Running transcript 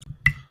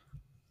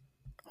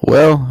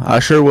Well, I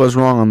sure was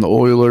wrong on the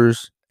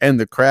Oilers and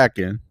the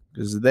Kraken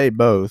because they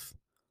both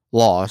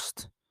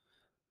lost.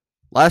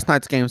 Last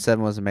night's game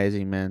 7 was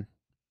amazing, man.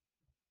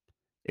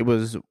 It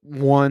was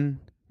 1-0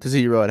 at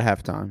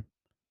halftime.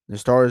 The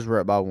Stars were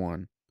up by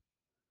 1.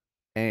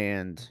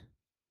 And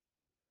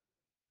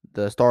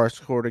the Stars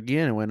scored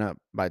again and went up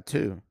by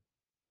 2.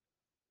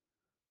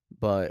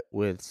 But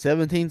with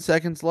 17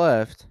 seconds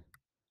left,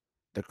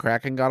 the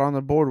Kraken got on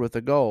the board with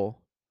a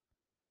goal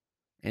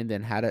and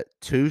then had it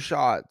 2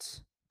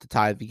 shots to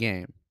tie the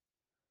game,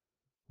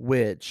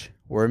 which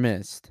were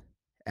missed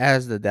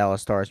as the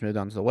Dallas Stars moved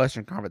on to the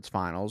Western Conference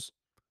Finals.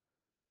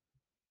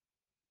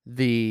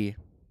 The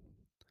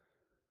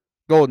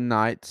Golden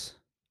Knights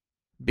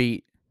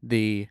beat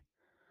the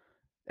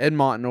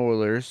Edmonton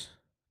Oilers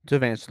to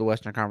advance to the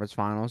Western Conference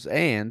Finals,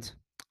 and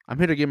I'm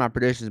here to give my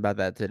predictions about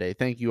that today.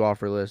 Thank you all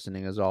for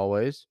listening, as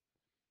always.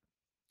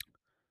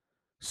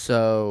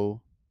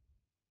 So,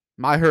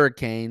 my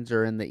Hurricanes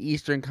are in the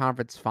Eastern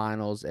Conference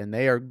Finals, and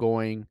they are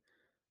going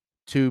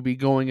to be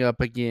going up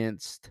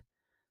against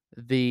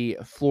the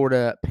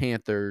Florida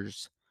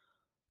Panthers.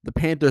 The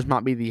Panthers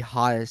might be the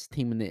hottest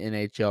team in the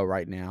NHL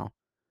right now.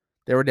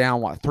 They were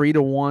down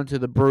 3-1 to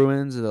the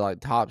Bruins, the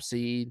top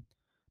seed,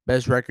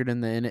 best record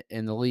in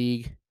the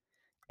league,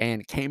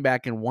 and came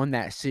back and won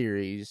that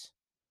series,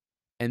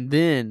 and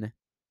then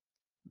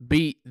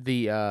beat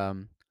the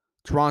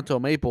Toronto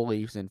Maple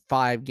Leafs in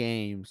 5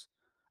 games,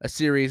 a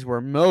series where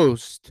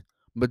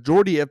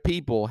majority of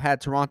people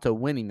had Toronto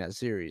winning that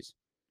series.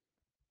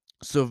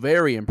 So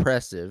very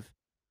impressive,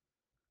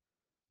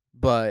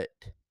 but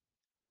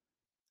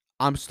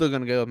I'm still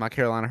going to go with my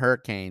Carolina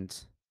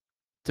Hurricanes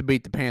to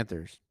beat the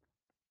Panthers.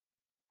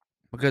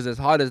 Because as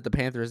hot as the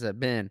Panthers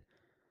have been,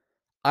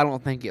 I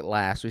don't think it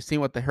lasts. We've seen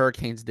what the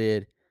Hurricanes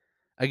did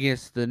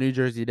against the New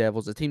Jersey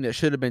Devils, a team that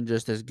should have been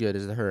just as good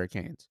as the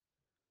Hurricanes.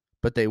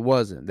 But they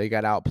wasn't. They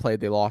got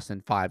outplayed. They lost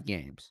in 5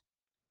 games.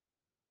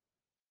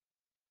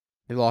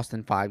 I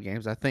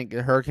think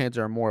the Hurricanes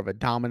are more of a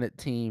dominant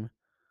team.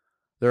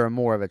 They're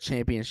more of a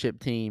championship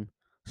team.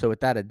 So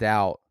without a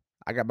doubt,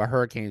 I got my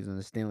Hurricanes in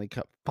the Stanley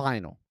Cup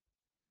final.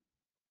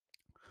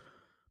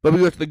 But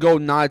we go to the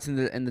Golden Knights and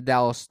the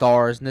Dallas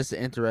Stars, and this is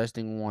an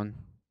interesting one.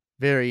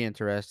 Very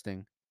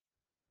interesting.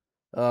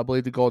 I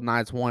believe the Golden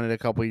Knights won it a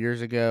couple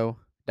years ago.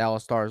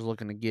 Dallas Stars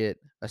looking to get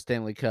a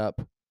Stanley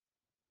Cup.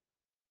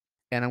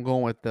 And I'm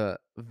going with the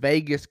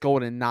Vegas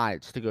Golden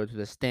Knights to go to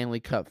the Stanley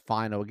Cup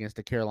final against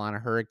the Carolina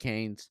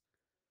Hurricanes.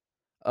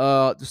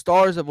 The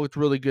Stars have looked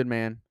really good,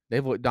 man.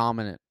 They've looked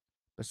dominant.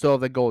 But so have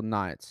the Golden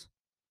Knights.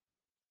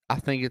 I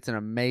think it's an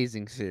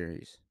amazing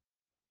series.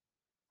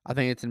 I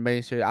think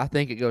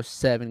it goes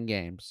 7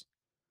 games.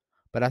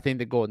 But I think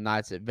the Golden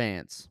Knights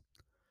advance.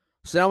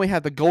 So now we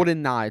have the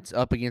Golden Knights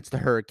up against the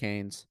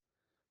Hurricanes.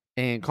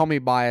 And call me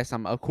biased,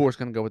 I'm of course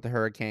going to go with the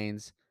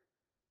Hurricanes.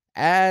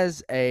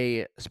 As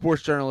a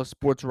sports journalist,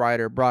 sports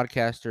writer,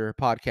 broadcaster,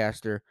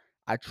 podcaster,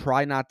 I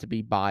try not to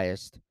be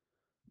biased.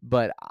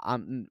 But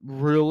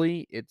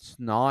it's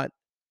not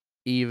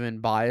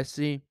even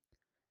biasy.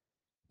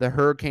 The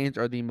Hurricanes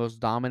are the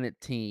most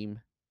dominant team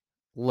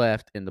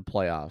left in the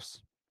playoffs.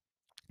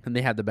 And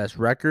they have the best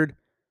record.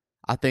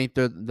 I think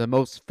they're the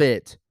most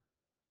fit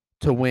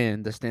to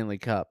win the Stanley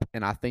Cup.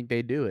 And I think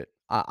they do it.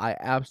 I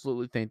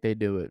absolutely think they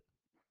do it.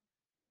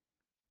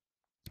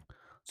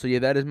 So, yeah,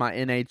 that is my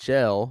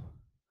NHL.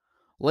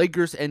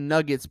 Lakers and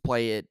Nuggets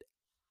play at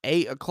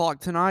 8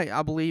 o'clock tonight,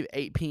 I believe,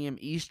 8 p.m.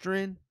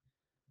 Eastern.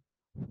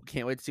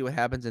 Can't wait to see what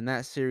happens in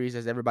that series.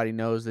 As everybody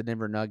knows, the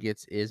Denver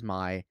Nuggets is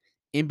my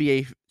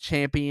NBA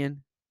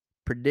champion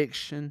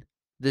prediction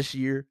this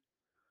year.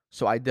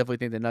 So I definitely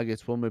think the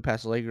Nuggets will move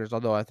past the Lakers,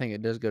 although I think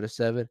it does go to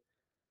 7.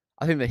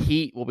 I think the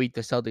Heat will beat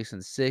the Celtics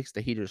in 6. The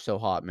Heat are so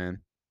hot,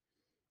 man.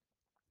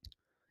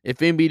 If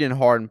Embiid and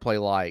Harden play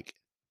like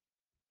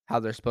how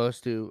they're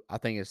supposed to, I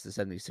think it's the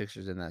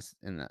 76ers in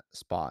that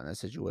spot, in that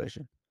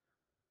situation.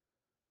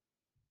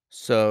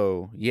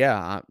 So,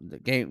 yeah, the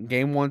game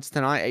 1's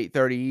tonight,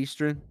 8:30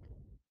 Eastern.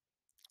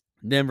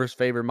 Denver's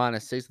favored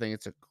 -6. I think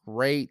it's a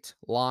great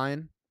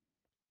line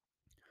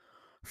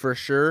for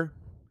sure,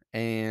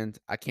 and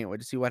I can't wait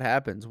to see what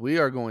happens. We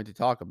are going to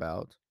talk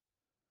about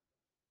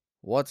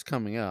what's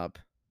coming up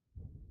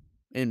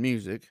in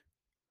music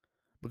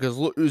because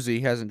Lil Uzi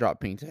hasn't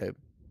dropped Pink Tape.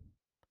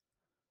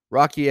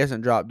 Rocky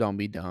hasn't dropped Don't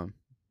Be Dumb.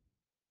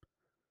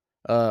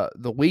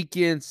 The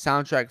Weeknd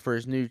soundtrack for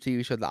his new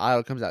TV show, The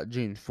Idol, comes out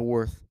June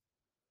 4th.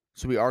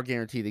 So we are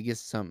guaranteed to get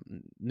some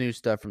new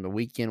stuff from The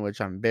Weeknd,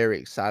 which I'm very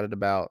excited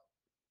about.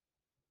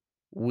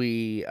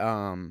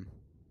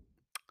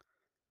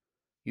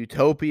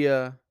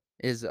 Utopia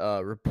is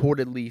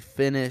reportedly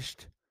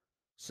finished,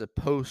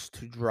 supposed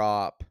to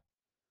drop,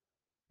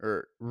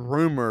 or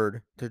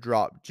rumored to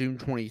drop June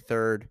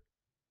 23rd.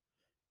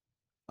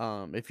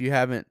 If you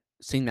haven't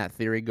seen that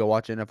theory, go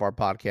watch NFR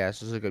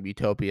podcast. Just look up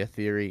Utopia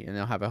theory, and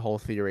they'll have a whole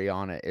theory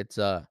on it. It's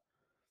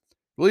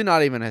really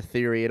not even a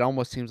theory. It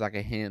almost seems like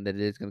a hint that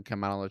it is going to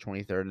come out on the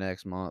 23rd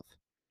next month.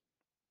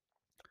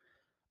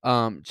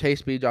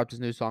 Chase B dropped his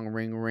new song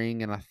Ring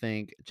Ring, and I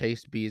think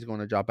Chase B is going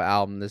to drop an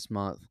album this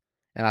month.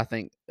 And I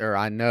think, or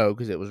I know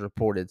because it was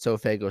reported,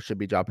 Sofego should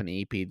be dropping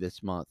an EP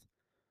this month.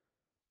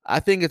 I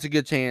think it's a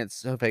good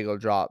chance Sofego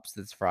drops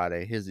this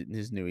Friday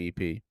his new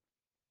EP,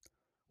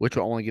 which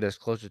will only get us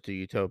closer to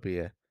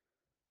Utopia.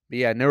 But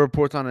yeah, no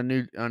reports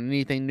on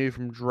anything new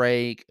from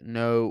Drake.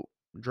 No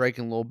Drake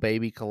and Lil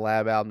Baby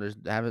collab album. There's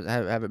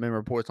haven't been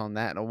reports on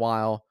that in a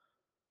while.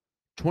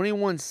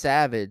 21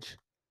 Savage.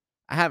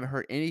 I haven't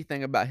heard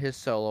anything about his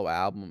solo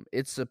album.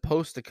 It's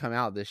supposed to come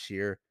out this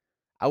year.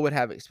 I would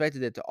have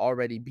expected it to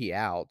already be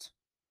out,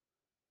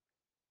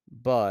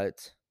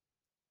 but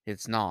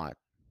it's not.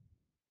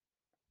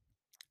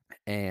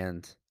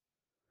 And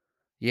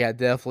yeah,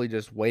 definitely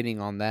just waiting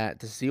on that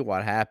to see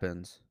what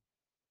happens.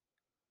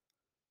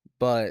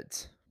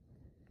 But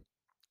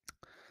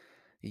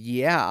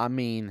yeah, I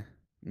mean,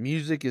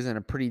 music is in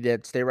a pretty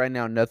dead state right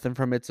now. Nothing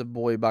from It's a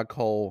Boy by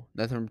Cole,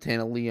 nothing from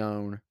Tana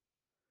Leone.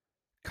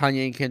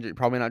 Kanye and Kendrick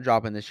probably not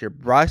dropping this year.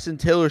 Bryson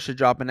Tiller should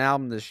drop an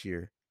album this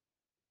year.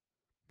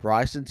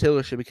 Bryson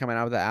Tiller should be coming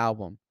out with an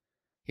album.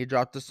 He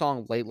dropped a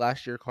song late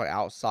last year called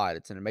Outside.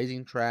 It's an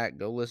amazing track.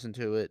 Go listen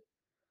to it.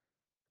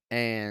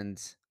 And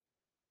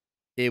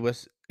it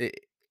was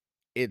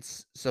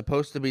it's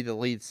supposed to be the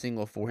lead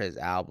single for his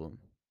album.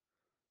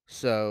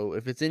 So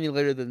if it's any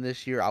later than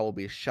this year, I will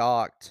be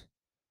shocked.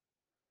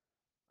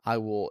 I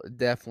will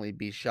definitely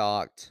be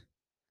shocked.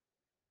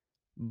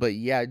 But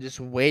yeah, just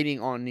waiting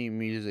on new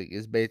music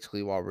is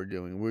basically what we're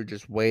doing. We're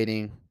just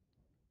waiting.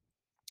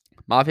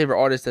 My favorite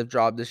artist that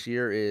dropped this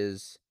year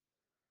is,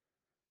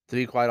 to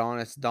be quite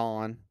honest,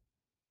 Dawn,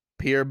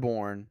 Pierre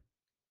Bourne,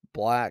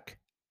 Black,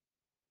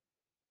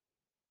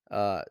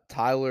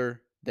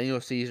 Tyler,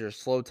 Daniel Caesar,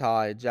 Slow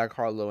Tie, Jack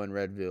Harlow, and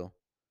Redville.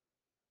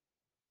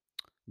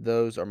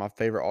 Those are my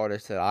favorite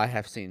artists that I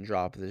have seen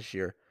drop this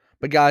year.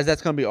 But guys,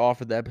 that's going to be all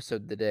for the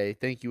episode today.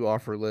 Thank you all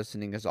for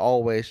listening. As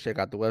always, check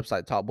out the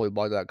website,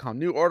 topboyblog.com.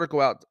 New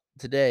article out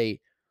today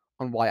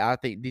on why I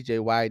think DJ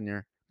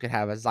Wagner could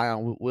have a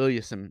Zion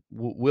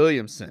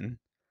Williamson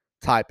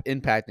type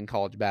impact in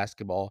college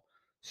basketball.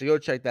 So go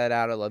check that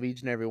out. I love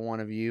each and every one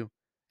of you,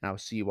 and I will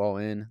see you all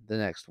in the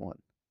next one.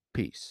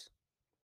 Peace.